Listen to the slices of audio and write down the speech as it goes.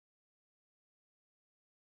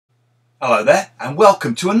Hello there and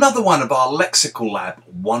welcome to another one of our Lexical Lab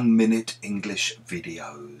 1 minute English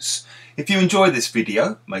videos. If you enjoy this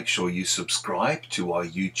video, make sure you subscribe to our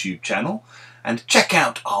YouTube channel and check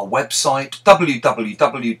out our website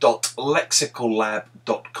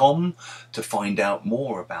www.lexicallab.com to find out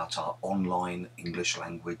more about our online English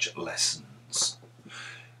language lessons.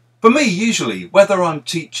 For me, usually, whether I'm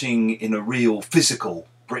teaching in a real physical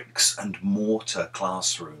bricks and mortar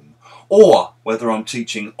classroom or whether I'm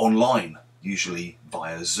teaching online, usually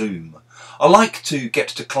via Zoom, I like to get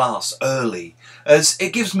to class early as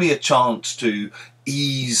it gives me a chance to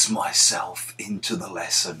ease myself into the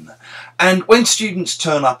lesson. And when students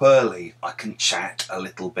turn up early, I can chat a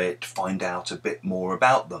little bit, find out a bit more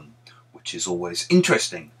about them, which is always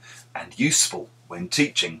interesting and useful when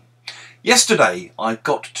teaching. Yesterday I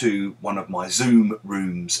got to one of my Zoom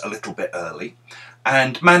rooms a little bit early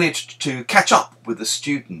and managed to catch up with a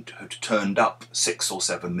student who'd turned up 6 or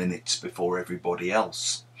 7 minutes before everybody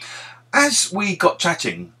else. As we got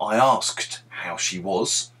chatting, I asked how she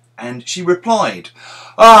was, and she replied,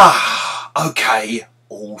 okay,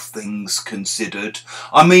 all things considered.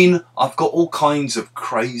 I mean, I've got all kinds of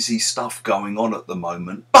crazy stuff going on at the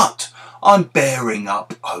moment, but I'm bearing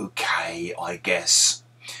up okay, I guess.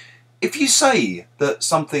 If you say that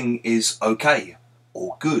something is okay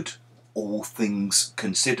or good, all things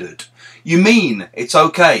considered, you mean it's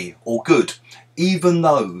okay or good, even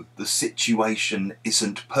though the situation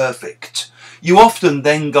isn't perfect. You often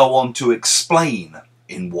then go on to explain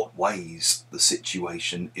in what ways the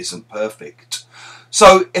situation isn't perfect.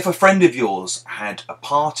 So if a friend of yours had a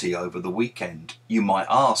party over the weekend, you might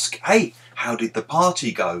ask, hey, how did the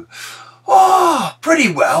party go? Oh,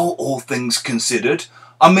 pretty well, all things considered.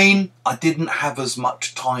 I mean, I didn't have as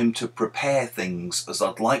much time to prepare things as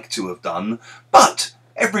I'd like to have done, but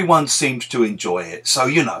everyone seemed to enjoy it, so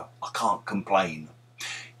you know, I can't complain.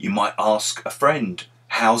 You might ask a friend,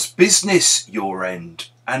 how's business your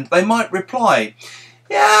end? And they might reply,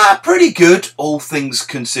 yeah, pretty good, all things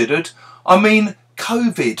considered. I mean,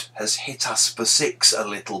 COVID has hit us for 6 a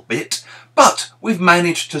little bit, but we've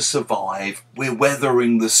managed to survive. We're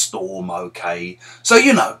weathering the storm okay, so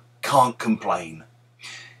you know, can't complain.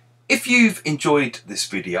 If you've enjoyed this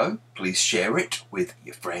video, please share it with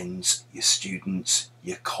your friends, your students,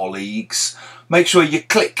 your colleagues. Make sure you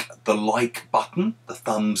click the like button, the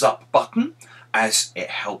thumbs up button, as it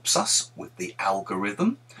helps us with the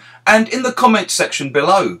algorithm. And in the comments section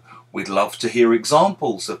below, we'd love to hear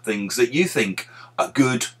examples of things that you think are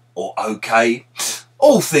good or okay,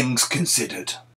 all things considered.